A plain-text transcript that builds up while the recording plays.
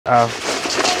Bread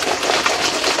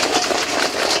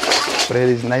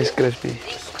is nice, crispy.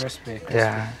 It's crispy.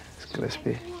 Yeah, it's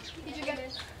crispy.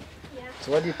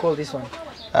 So what do you call this one?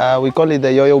 We call it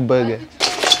the yo-yo burger.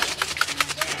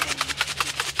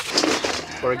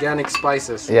 Organic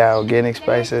spices. Yeah, organic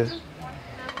spices.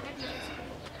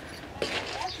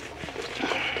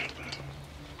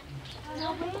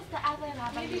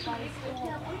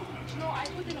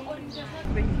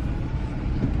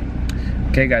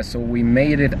 Okay guys, so we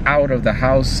made it out of the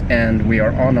house and we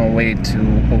are on our way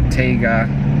to Ortega.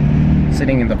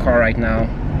 Sitting in the car right now.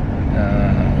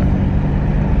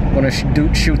 I'm gonna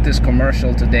shoot this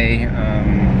commercial today.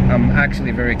 I'm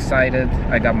actually very excited.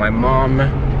 I got my mom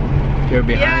here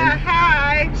behind. Yeah,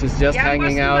 hi. She's just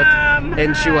hanging out, Mom.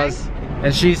 and Hi.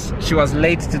 she was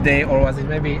late today, or was it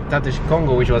maybe Tatish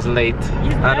Congo which was late?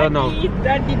 I don't know.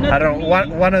 I don't know.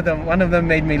 One of them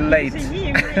made me late. It's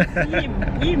him.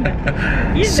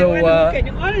 He's So, the one who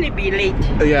can only be late.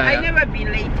 Yeah, I yeah. never be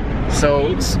late.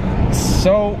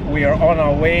 So we are on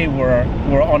our way.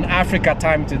 We're on Africa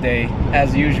time today,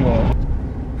 as usual.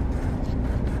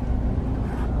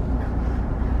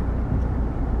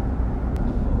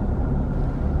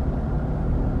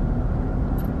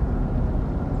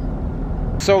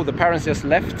 So the parents just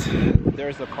left.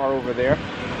 There's the car over there,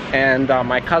 and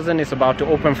my cousin is about to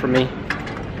open for me.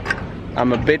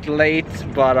 I'm a bit late,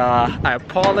 but I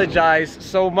apologize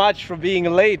so much for being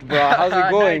late, bro. How's it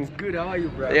going? It's good. How are you,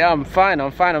 bro? Yeah, I'm fine.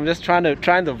 I'm just trying the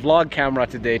vlog camera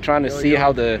today, trying to see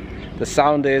how the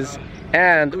sound is,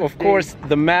 and of course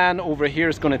the man over here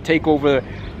is gonna take over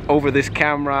this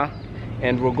camera,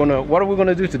 and what are we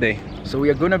gonna do today? So we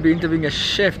are gonna be interviewing a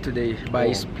chef today by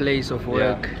his place of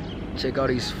work. Yeah. Check out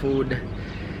his food.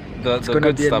 It's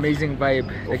Gonna be an amazing vibe.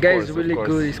 The guy is really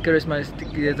good. He's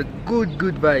charismatic. He has a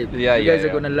good vibe. Yeah, you guys are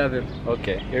gonna love him.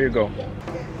 Okay, here you go.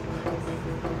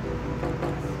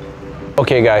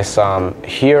 Okay guys,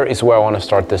 here is where I want to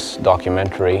start this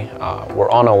documentary. We're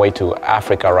on our way to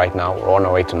Africa right now. We're on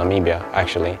our way to Namibia,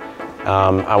 actually.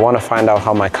 I want to find out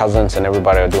how my cousins and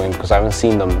everybody are doing, because I haven't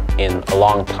seen them in a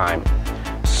long time.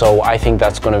 So I think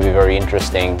that's going to be very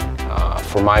interesting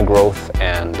for my growth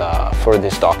and for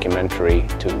this documentary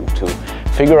to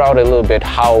figure out a little bit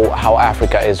how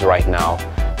Africa is right now,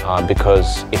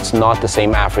 because it's not the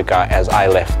same Africa as I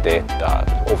left it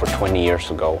over 20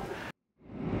 years ago.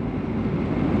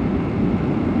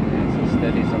 So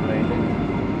steady is amazing.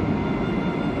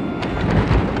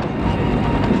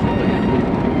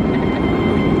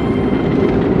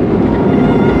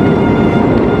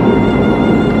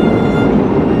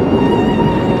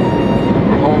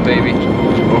 We're home, baby.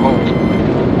 We're home.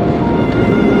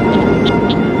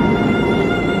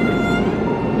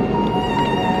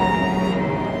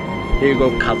 Here you go,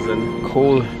 cousin.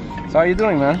 Cool. So how are you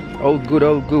doing, man? All good.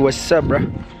 What's up, bro?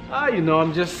 You know,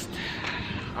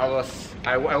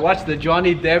 I watched the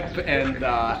Johnny Depp and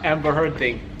Amber Heard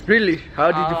thing. Really?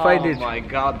 How did you find it? Oh my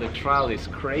god, the trial is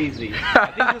crazy. I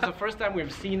think this is the first time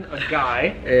we've seen a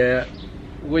guy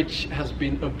which has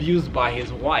been abused by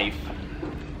his wife.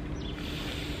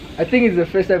 I think it's the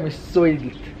first time we saw it.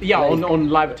 Yeah, like, on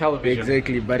live television.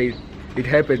 Exactly, but it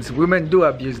happens. Women do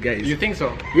abuse guys. You think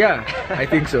so? Yeah, I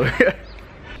think so.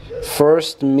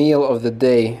 First meal of the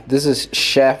day. This is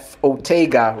Chef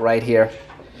Ortega right here.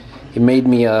 He made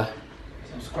me a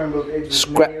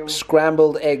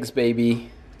scrambled eggs, baby.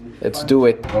 Let's do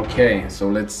it. Okay, so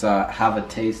let's have a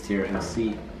taste here and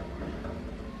see.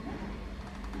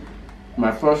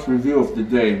 My first review of the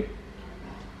day.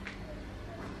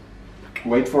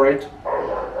 Wait for it.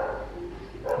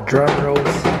 Drum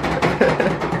rolls.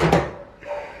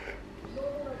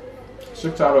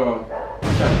 6 out of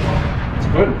 10. It's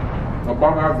good.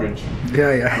 Above average.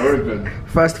 Yeah. Very good.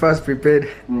 Fast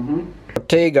prepared.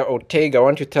 Ortega, why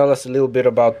don't you tell us a little bit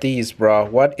about these, bro?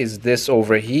 What is this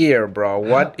over here, bro?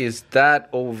 What is that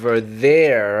over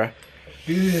there?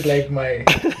 This is like my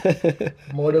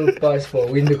model pass for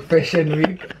Window Fashion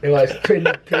Week. It was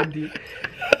 2020.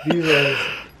 This was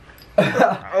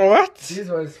What? This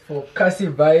was for Kasi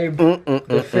Vibe,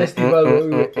 the festival where we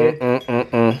were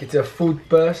at. It's a food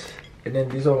pass, and then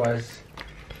this one was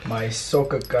my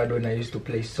soccer card when I used to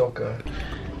play soccer.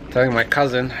 Telling my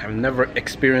cousin, I've never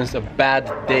experienced a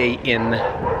bad day in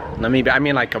Namibia. I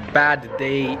mean, like a bad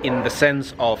day in the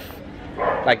sense of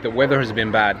like the weather has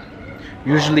been bad.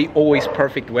 Usually always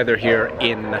perfect weather here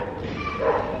in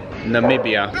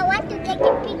Namibia. I want to take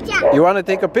a picture. You want to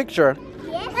take a picture?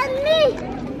 Yes.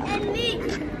 And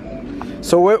me.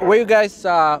 So where you guys,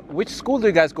 which school do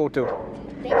you guys go to?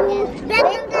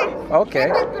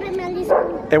 Okay.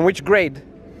 And which grade?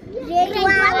 Grade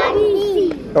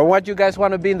 1B. Or what you guys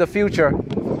want to be in the future?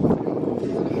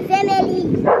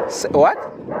 Family. What?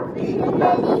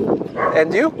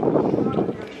 And you?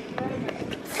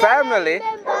 Family?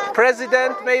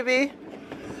 President, maybe?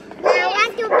 I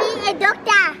want to be a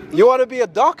doctor. You want to be a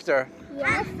doctor?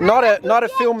 Yes. Not a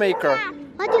filmmaker.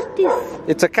 What is this?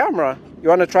 It's a camera. You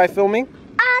want to try filming?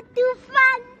 Too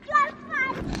fun. Too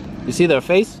fun. You see their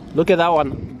face? Look at that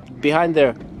one behind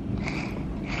there.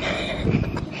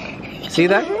 See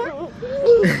that?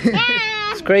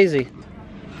 It's crazy.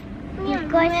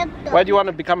 Because Why do you want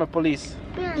to become a police?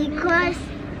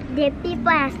 the people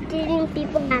are stealing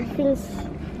people's things.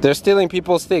 They're stealing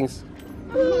people's things.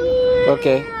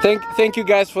 Okay. Thank you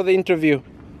guys for the interview.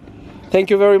 Thank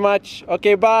you very much.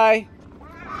 Okay, bye.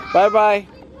 Bye bye.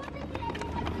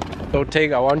 So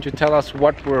Tega, why don't you tell us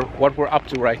what we're up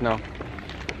to right now?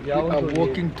 We are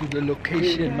walking to the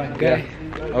location, my guy.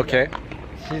 Okay.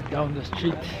 She's down the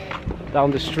street.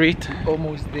 Down the street.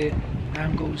 Almost there.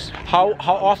 Mangoes. How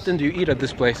often do you eat at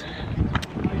this place?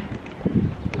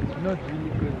 Not really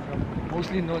good.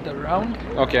 Mostly not around.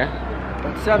 Okay.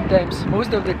 But sometimes,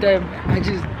 most of the time, I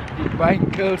just be buying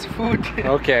girls' food.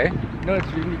 Okay. Not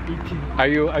really eating. Are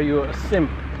you a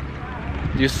simp?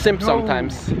 Do you simp No.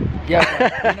 sometimes? Yeah,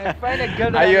 but when I find a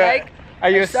girl that Are you I like, are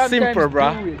you I a sometimes simper,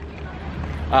 bro? do it.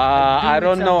 I do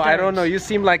don't it know. I don't sometimes. know. You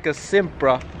seem like a simp,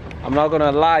 bro. I'm not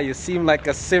gonna lie. You seem like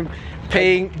a simp,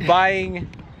 buying,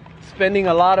 spending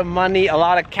a lot of money, a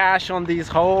lot of cash on these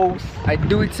hoes. I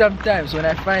do it sometimes when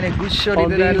I find a good shorty On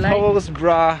that I these like. hoes,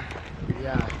 bruh.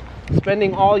 Yeah,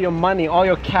 Spending all your money, all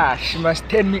your cash. she must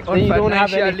tell me on Then you don't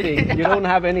have financially. anything. You don't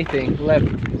have anything left.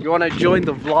 You wanna join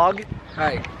the vlog?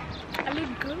 Hi.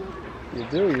 You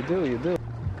do.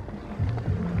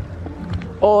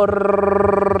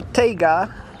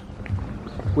 Ortega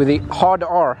with the hard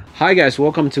R. Hi guys,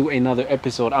 welcome to another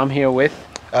episode. I'm here with.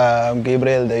 I'm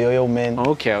Gabriel, the yo-yo man.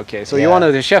 Okay. So Yeah. you're one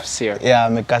of the chefs here. Yeah,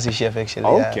 I'm a Kasi chef actually.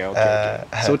 Okay.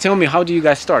 So tell me, how do you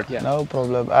guys start? Yeah. No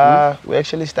problem. We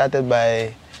actually started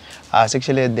by, I was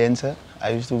actually a dancer. I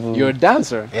used to do You're a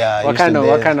dancer. Yeah, I What used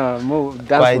to kind of move?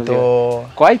 Dance was your-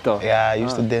 Kwaito. Kwaito. Yeah, I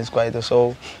used to dance Kwaito.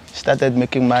 So started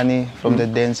making money from the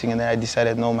dancing, and then I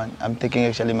decided, no man, I'm taking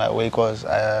actually my way because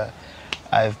I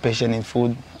have passion in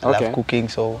food. I Okay. love cooking.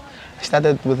 So I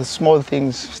started with the small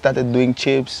things. Started doing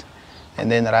chips, and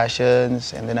then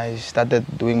rations, and then I started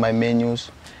doing my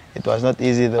menus. It was not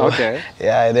easy though. Okay.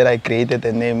 Yeah, and then I created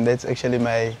a name. That's actually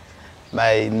my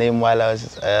name while I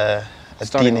was a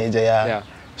Starting off. teenager. Yeah. Yeah.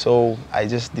 So I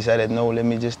just decided, no, let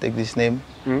me just take this name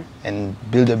and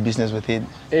build a business with it.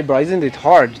 Hey bro, isn't it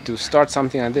hard to start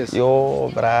something like this? Yo,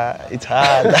 bruh, it's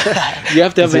hard. You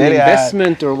have to have It's an very hard.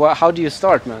 investment, or what? How do you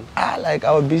start, man? Like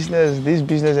our business, this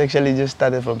business actually just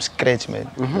started from scratch, man.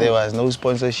 There was no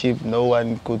sponsorship. No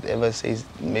one could ever say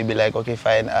maybe like, okay,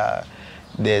 fine,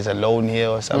 there's a loan here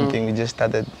or something. We just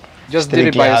started. Just did it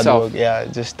strictly by hard yourself? work. Yeah,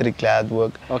 just strictly hard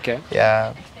work. Okay.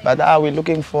 Yeah, but we're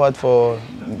looking forward for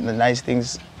the nice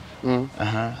things. They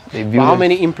But build how it.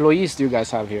 many employees do you guys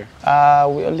have here?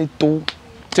 We only two.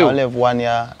 Two? I only have one,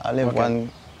 yeah. I only have Okay. one.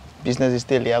 Business is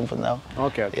still young for now.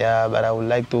 Okay. Yeah, but I would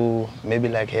like to maybe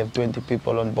like have 20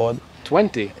 people on board.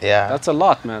 20. Yeah. That's a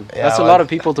lot, man. Yeah, That's a well, lot of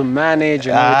people to manage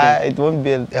and everything.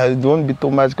 It won't be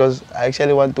too much because I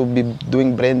actually want to be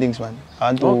doing brandings, man. I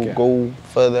want to Okay. go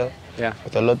further Yeah.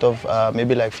 with a lot of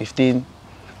maybe like 15,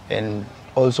 and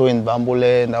also in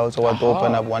Bamboland. I also want to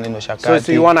open up one in Oshakati.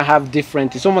 So you want to have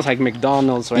different, it's almost like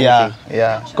McDonald's or Yeah, anything.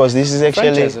 yeah. Because this is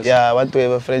actually, Franchises. yeah, I want to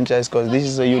have a franchise because this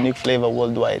is a unique flavor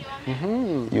worldwide.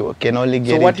 You can only get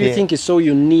So it what do you here. think is so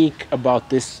unique about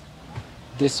this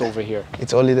over here?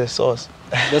 It's only the sauce.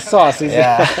 The sauce, is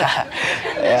Yeah.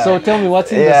 it? So tell me,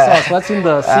 what's in the Yeah. sauce? What's in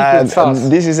the secret sauce?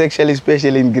 This is actually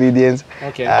special ingredients.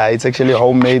 Okay. It's actually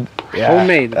homemade. Yeah.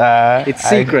 Homemade? It's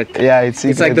secret? Yeah, it's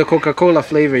secret. It's like the Coca-Cola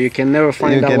flavor. You can never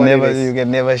find you out can what never it is. you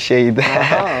can never shade.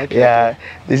 Okay, Yeah,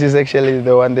 this is actually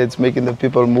the one that's making the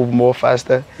people move more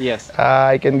faster. Yes.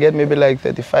 I can get maybe like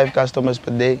 35 customers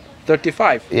per day.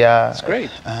 35. Yeah, That's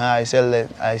great. I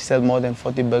sell more than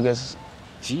 40 burgers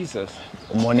Jesus.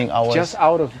 morning hours. Just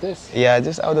out of this. Yeah,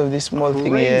 just out of this small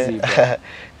thing Crazy, here. bro.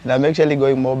 And I'm actually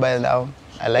going mobile now.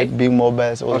 I like being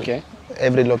mobile, so Okay.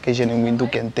 every location in Windu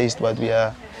can taste what we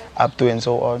are up to and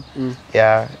so on.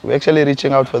 Yeah, we're actually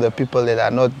reaching out for the people that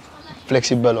are not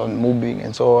flexible on moving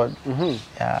and so on.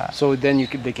 Yeah, So then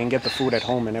they can get the food at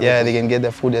home and everything. yeah, they can get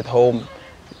the food at home.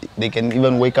 They can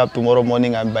even wake up tomorrow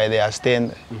morning and by their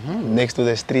stand next to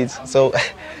the streets. So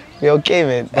we're okay,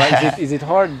 man. But is it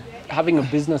hard having a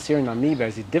business here in Namibia?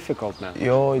 Is it difficult, man?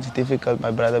 Yo, it's difficult,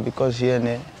 my brother, because here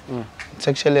it's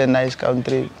actually a nice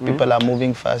country. People are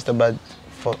moving faster, but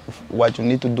what you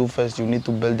need to do first, you need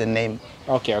to build a name.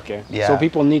 Okay, okay. Yeah. So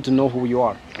people need to know who you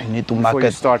are You need to before you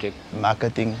market. start it.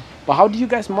 Marketing. But how do you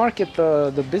guys market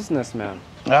the business, man?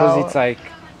 Because Oh. it's like,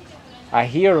 I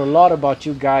hear a lot about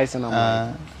you guys, and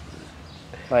I'm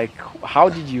like, how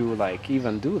did you like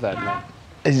even do that, man?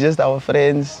 It's just our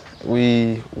friends.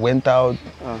 We went out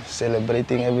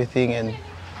celebrating everything, and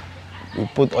we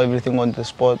put everything on the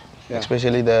spot, Yeah.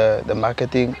 especially the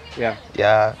marketing. Yeah.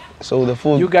 Yeah. So the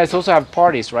food. You guys also have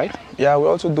parties, right? Yeah, we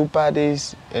also do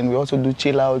parties and we also do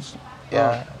chill outs.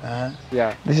 Yeah.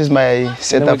 Yeah. This is my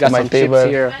setup got for my some chips table.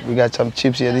 here. We got some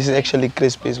chips here. This is actually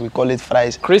crispies. We call it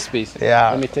fries. Crispies. Yeah.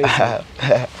 Let me taste it.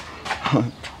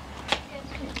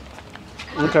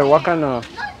 Okay, what kind of?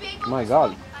 My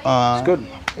God, it's good.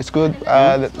 It's good.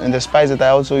 And the spice that I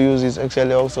also use is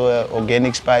actually also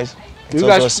organic spice. It's You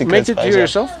also a guys secret make it spice, here yeah.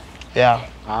 yourself? Yeah.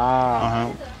 Ah.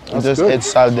 We That's just good. add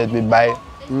salt that we buy.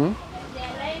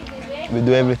 We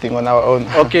do everything on our own.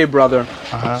 Okay, brother.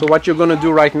 So what you're gonna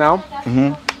do right now?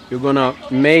 You're gonna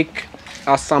make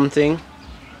us something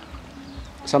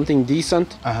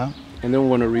decent, Uh-huh. and then we're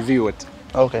gonna review it.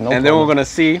 Okay, no And then we're problem. gonna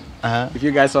see Uh-huh. if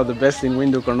you guys are the best in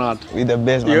Windhoek or not. We the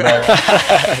best, my You- brother.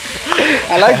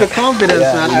 I like the confidence,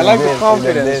 Yeah, man. we I the like the best, we the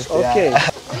confidence. best, yeah. Okay.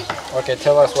 Okay,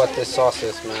 tell us what this sauce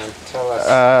is, man. Tell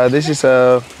us. This is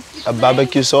a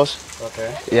barbecue sauce.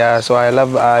 Okay. Yeah, so I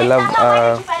love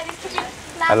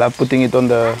putting it on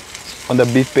the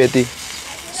beef patty,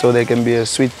 so there can be a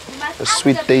sweet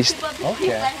taste.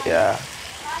 Okay. Yeah.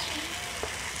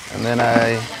 And then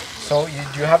So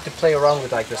you have to play around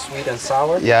with like the sweet and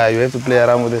sour. yeah, you have to play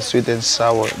around with the sweet and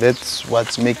sour. That's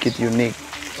what make it unique.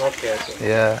 Okay. Okay.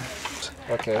 Yeah.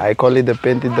 Okay. I call it the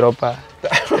panty dropper.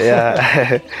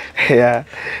 Yeah. Yeah.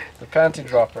 The panty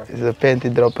dropper. It's a panty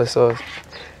dropper sauce.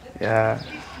 Yeah.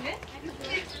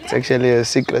 It's actually a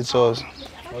secret sauce.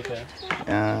 Okay.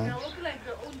 Yeah.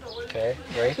 Okay.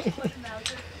 Great.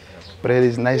 Bread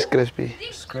is nice, crispy.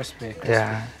 It's crispy.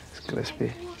 Yeah, it's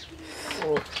crispy.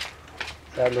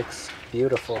 That looks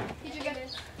beautiful.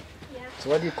 So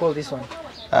what do you call this one?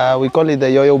 We call it the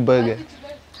yo-yo burger.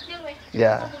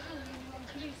 Yeah.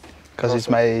 Because it's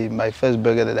my first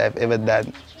burger that I've ever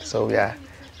done. So yeah.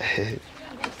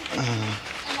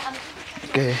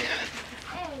 Okay.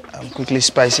 I'm quickly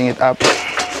spicing it up.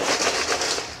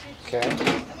 Okay.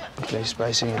 Quickly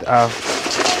spicing it up.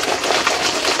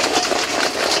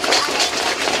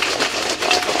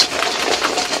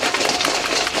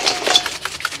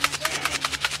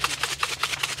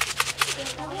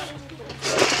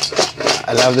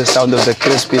 I love the sound of the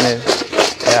crispiness.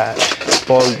 Yeah.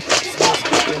 Bold.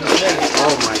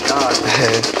 Oh my God.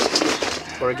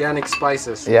 Organic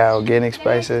spices. Yeah, organic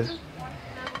spices.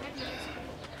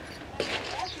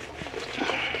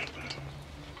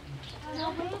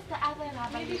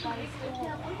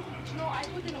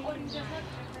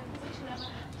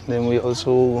 Then we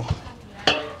also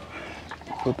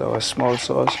put our small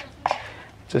sauce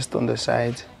just on the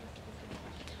side.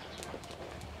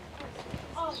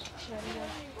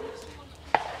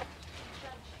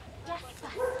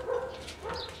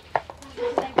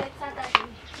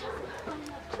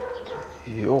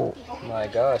 Yo. My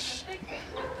gosh.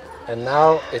 And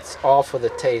now it's all for the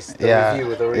taste. The Yeah.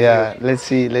 review. The review. Yeah. Let's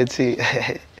see. Let's see.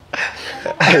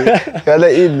 Gotta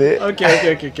eat it.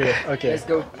 Okay. Let's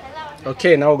go.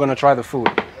 Okay, now we're gonna try the food.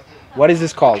 What is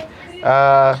this called?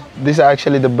 These are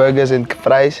actually the burgers and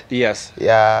fries. Yes.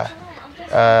 Yeah.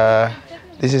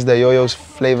 This is the yo-yo's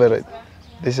favorite.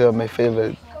 These are my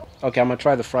favorite. Okay, I'm gonna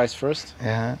try the fries first.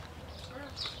 Yeah.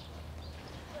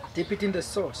 Dip it in the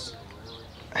sauce.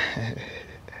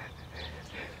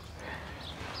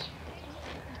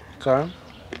 Okay.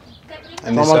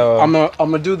 And this are I'm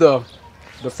gonna do the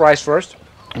fries first.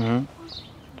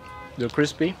 They're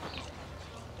crispy,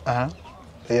 the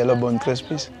yellow bone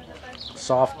crispies.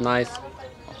 soft, nice.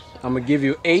 I'm gonna give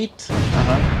you 8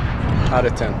 out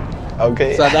of 10.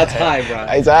 Okay. So that's high, bro.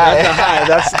 It's high.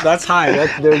 That's a high. That's high.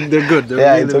 They're good. They're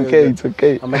Yeah, really, it's really okay. good. It's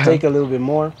okay. I'm gonna take a little bit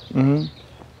more.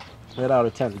 8 out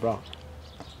of 10, bro.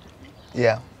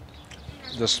 Yeah.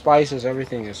 The spices,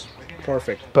 everything is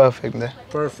perfect. Perfect. Ne?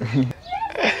 Perfect.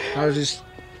 How's this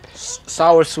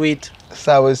sour sweet?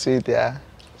 Sour sweet. Yeah.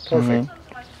 Perfect.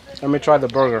 Let me try the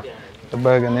burger. The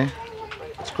burger. Ne?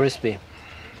 It's crispy.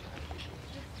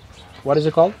 What is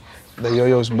it called? The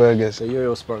yo-yo's burgers. The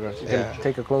Yo-Yo's burger. You Yeah. can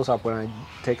take a close up when I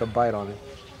take a bite on it.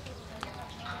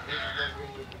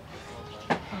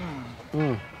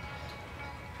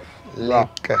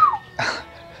 Lekker.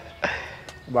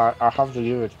 But I have to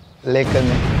give it Lekker.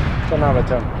 Ne? 10 out of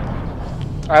 10.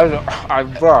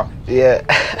 Bro, Yeah.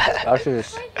 that shit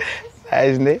is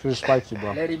Nice, ne? too spicy,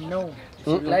 bro. Let him know. If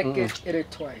you like it, eat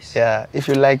it twice. Yeah, if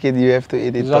you like it, you have to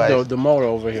eat it Is that twice. the motor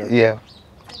over here? Yeah,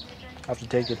 I have to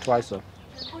take it twice though.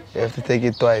 you have to take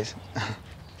it twice.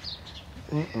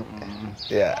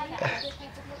 Yeah.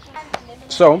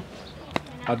 So,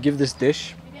 I'd give this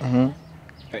dish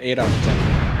Mm-hmm. an 8 out of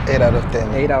 10. 8 out of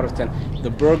 10. 8 out of 10. The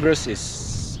burgers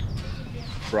is,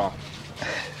 bro,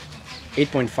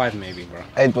 8.5 maybe, bro.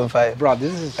 8.5. Bro,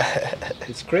 this is,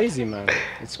 it's crazy, man.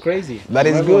 It's crazy. But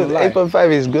I'm it's not gonna good. lie.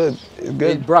 8.5 is good. It's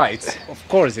good. Bro, it's, of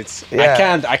course it's.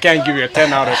 Yeah. I can't give you a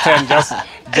 10 out of 10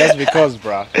 just because,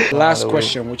 bro. Last the way.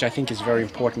 question, which I think is very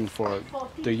important for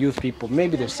the youth people.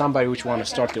 Maybe there's somebody which want to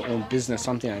start their own business,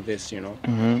 something like this, you know.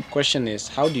 Question is,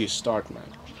 how do you start, man?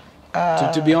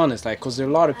 To be honest, like, cause there are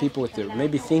a lot of people with it,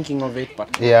 maybe thinking of it,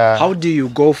 but Yeah. how do you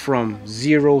go from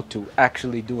zero to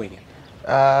actually doing it?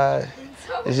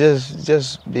 It's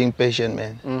just being patient,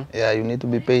 man. Yeah, you need to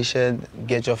be patient,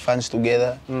 get your funds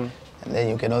together, and then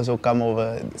you can also come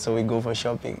over so we go for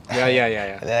shopping. Yeah.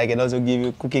 And then I can also give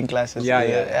you cooking classes. Yeah.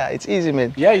 Yeah, it's easy,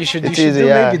 man. Yeah, you should It's easy,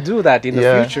 maybe do that in the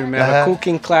Yeah. future, man.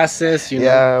 Cooking classes, you know.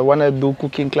 Yeah, I want to do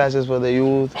cooking classes for the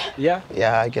youth. Yeah.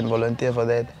 Yeah, I can volunteer for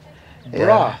that.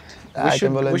 Bruh, I we can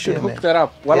should volunteer, hook man. that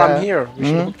up. While Yeah. I'm here, we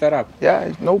should hook that up.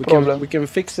 Yeah, no We problem. we can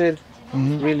fix it.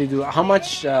 Really do. How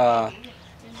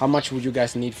much would you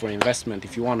guys need for investment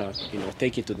if you wanna,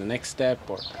 take it to the next step?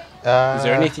 Or is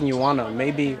there anything you wanna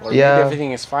maybe yeah. maybe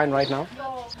everything is fine right now?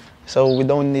 So we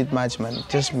don't need much, man.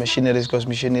 Just machineries, because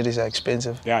machineries are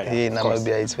expensive. Yeah, Here in of course.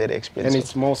 Namibia, it's very expensive. And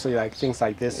it's mostly like things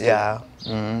like this. Yeah.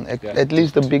 Yeah. At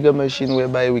least a bigger machine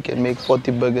whereby we can make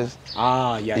 40 burgers.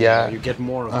 Yeah. You get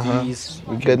more of these.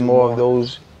 We you get can do more of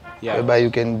those. Yeah. Whereby you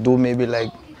can do maybe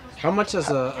like How much does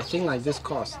a thing like this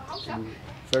cost? I'm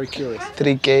very curious.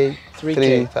 3K,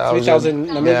 3K, 3,000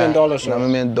 Namibia dollars, or-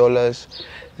 Namibian dollars.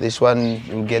 This one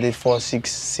you get it for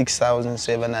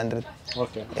 6,700.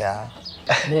 Okay. Yeah.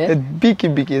 Yeah.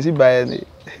 Biggie, is he buying it?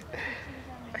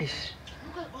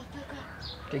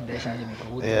 Kijk, daar zijn jullie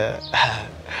goed. Yeah.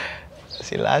 Dat is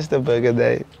die laatste burger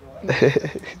day.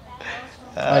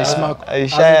 Hij smaakt. Are you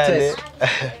As shy it at tastes.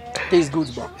 it? Tastes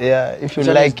good, bro. Yeah, if you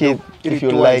Challenge like it, dope. Eat if it you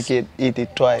twice. like it, eat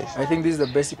it twice. I think this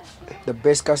is the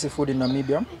best kasi food in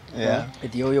Namibia. Yeah.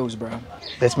 With yo-yos, bro.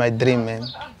 That's my dream, man.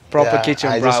 Proper Yeah, kitchen,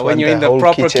 I bro. just When want you're in the whole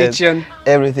proper kitchen,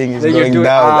 everything is then you going do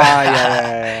down.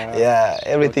 yeah. Yeah,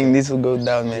 everything needs to go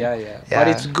down, man. Yeah. But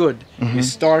it's good. You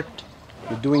start,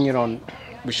 you're doing it on,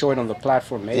 we show it on the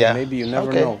platform. Maybe you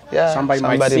never know. Yeah. Somebody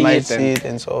might see it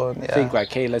and so on. Yeah. think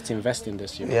like, hey, let's invest in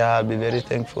this. Yeah, I'll be very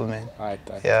thankful, man. Alright.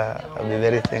 Yeah, I'll be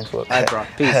very thankful. Alright, bro.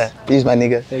 Peace. Peace, my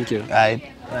nigga. Thank you. Alright.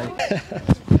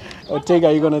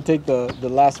 Ortega, you're gonna take the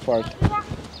last part.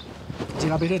 Did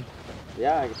you begin?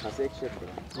 Yeah, I can say shit, bro.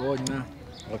 Oh, nah.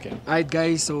 Okay. Alright,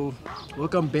 guys, so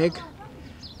welcome back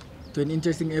to an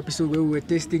interesting episode where we were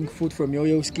tasting food from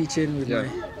Yo-Yo's kitchen with my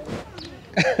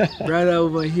brother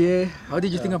over here. How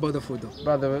did you think about the food, though?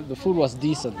 Bro, the food was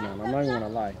decent, man. I'm not even gonna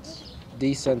lie. It's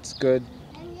decent, it's good.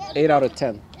 8 out of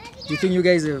 10. Do you think you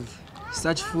guys have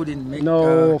such food in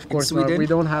No, of course in Sweden? not. We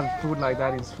don't have food like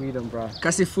that in Sweden, bro.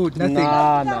 Kasi food, nothing.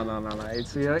 No.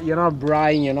 It's you're not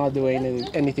buying, you're not doing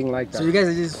anything like that. So you guys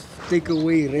are just take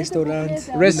away restaurants.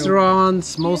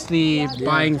 Restaurants, mostly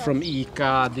buying from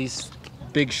Ica, these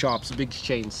big shops, big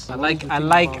chains. I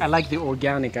like the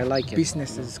organic. I like it.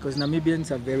 Businesses, because Namibians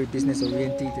are very business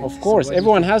oriented. Of course,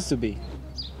 everyone has to be.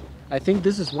 I think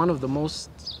this is one of the most,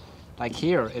 like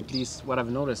here, at least what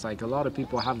I've noticed, like a lot of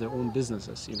people have their own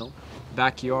businesses,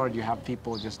 Backyard, you have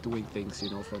people just doing things,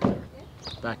 from their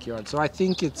backyard. So I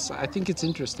think it's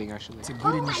interesting, actually. It's a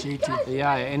good initiative.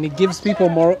 Yeah, and it gives people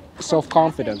more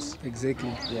self-confidence.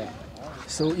 Exactly. Yeah.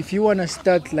 So if you wanna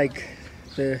start like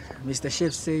Mr.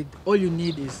 Chef said, all you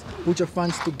need is put your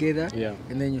funds together,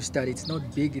 and then you start. It's not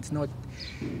big, it's not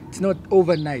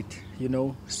overnight,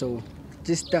 So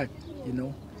just start,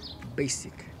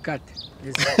 basic. Cut.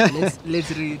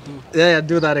 Let's really do. Yeah,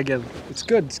 do that again. It's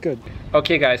good.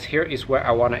 Okay, guys, here is where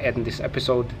I want to end this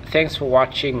episode. Thanks for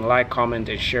watching. Like, comment,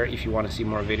 and share if you want to see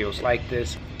more videos like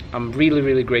this. I'm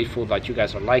really grateful that you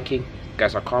guys are liking, you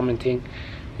guys are commenting.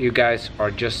 You guys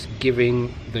are just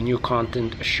giving the new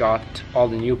content a shot, all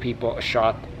the new people a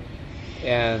shot.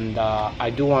 And I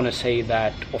do want to say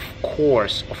that, of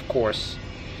course,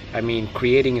 I mean,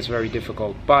 creating is very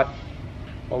difficult, but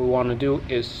what we want to do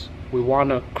is we want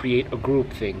to create a group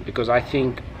thing, because I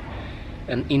think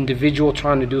an individual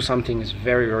trying to do something is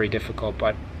very difficult,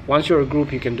 but once you're a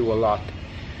group, you can do a lot.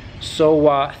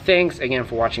 So thanks again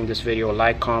for watching this video.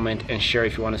 Like, comment, and share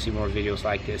if you want to see more videos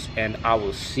like this, and I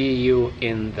will see you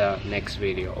in the next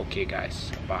video. Okay, guys,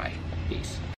 bye,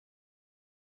 peace.